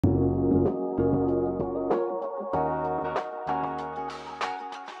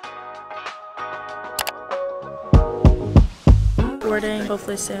recording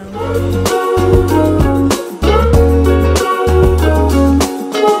hopefully soon.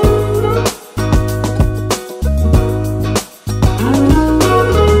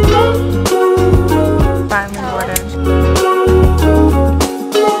 Finally boarded.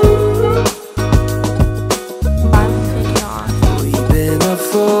 Finally taking off. We've been up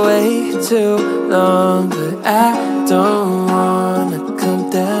for way too long, but I don't wanna come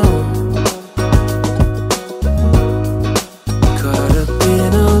down. Caught up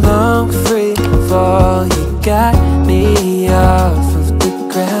in a long free fall, you got me off of the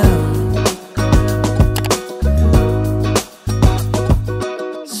ground.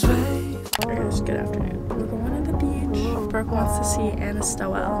 Good afternoon. We're going to the beach. Brooke wants to see Anna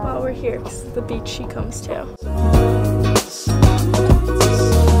Stowell while we're here because the beach she comes to.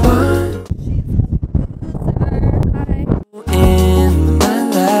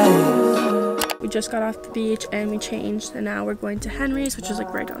 We just got off the beach and we changed, and now we're going to Henry's, which is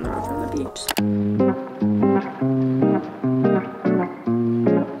like right down the road from the beach.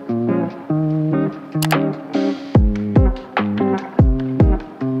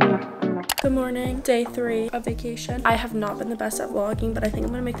 Good morning, day 3 of vacation. I have not been the best at vlogging, but I think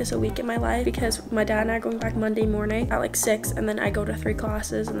I'm gonna make this a week in my life because my dad and I are going back Monday morning at like 6, and then I go to 3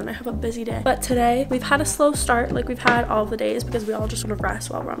 classes, and then I have a busy day. But today we've had a slow start like we've had all the days because we all just want to rest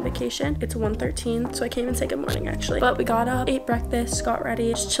while we're on vacation. It's 1:13, so I can't even say good morning actually. But we got up, ate breakfast, got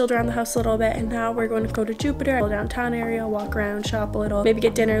ready, just chilled around the house a little bit, and now we're going to go to Jupiter, go downtown area, walk around, shop a little, maybe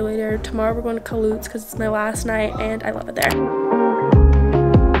get dinner later. Tomorrow we're going to Kalut's because it's my last night and I love it there.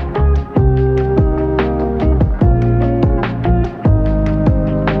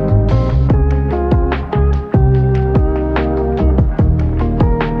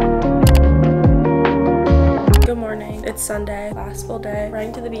 It's Sunday, last full day,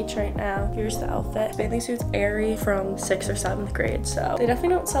 riding to the beach right now. Here's the outfit. Bathing suit's Airy from 6th or 7th grade, so they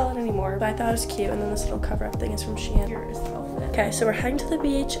definitely don't sell it anymore, but I thought it was cute. And then this little cover up thing is from Shein. Here is the outfit. Okay, so we're heading to the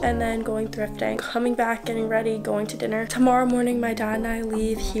beach and then going thrifting, coming back, getting ready, going to dinner. Tomorrow morning, my dad and I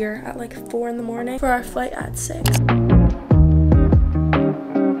leave here at like 4 in the morning for our flight at 6.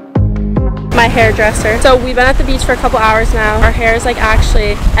 My hairdresser. So we've been at the beach for a couple hours now. Our hair is like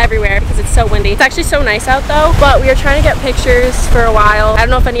actually everywhere because it's so windy. It's actually so nice out though, but we were trying to get pictures for a while. I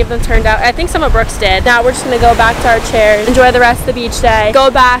don't know if any of them turned out. I think some of Brooke's did. Now we're just gonna go back to our chairs, enjoy the rest of the beach day, go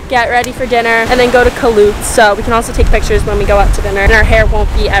back, get ready for dinner, and then go to Kalut's. So we can also take pictures when we go out to dinner and our hair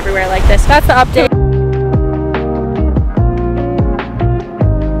won't be everywhere like this. That's the update.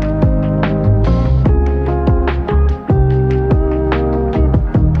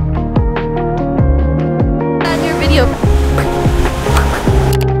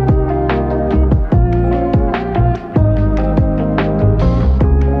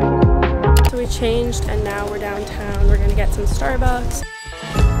 Changed and now we're downtown. We're gonna get some Starbucks.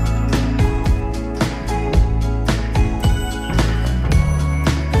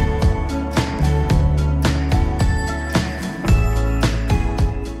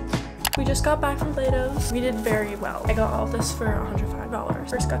 We just got back from Plato's. We did very well. I got all of this for $105.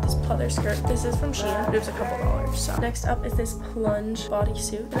 First got this pleather skirt. This is from Shein, but it was a couple dollars. So next up is this plunge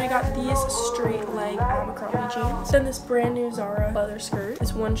bodysuit. And I got these straight leg Abercrombie jeans. Then this brand new Zara leather skirt.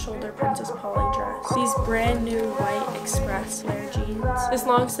 This one shoulder Princess Polly dress. These brand new white Express flare jeans. This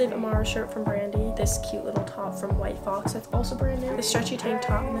long sleeve Amara shirt from Brandy. This cute little top from White Fox that's also brand new. This stretchy tank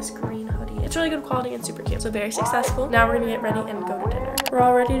top and this green hoodie. It's really good quality and super cute. So very successful. Now we're gonna get ready and go to dinner. We're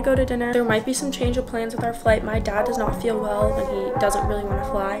all ready to go to dinner. There might be some change of plans with our flight. My dad does not feel well and he doesn't really want to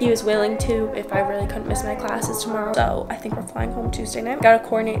fly. He was willing to if I really couldn't miss my classes tomorrow. So I think we're flying home Tuesday night. Gotta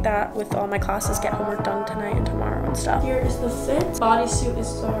coordinate that with all my classes, get homework done tonight and tomorrow and stuff. Here is the fit. Bodysuit is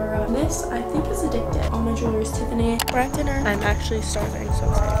Zara. This I think is Addicted. All my jewelry is Tiffany. We're at dinner. I'm actually starving, so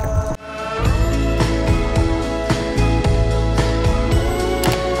excited.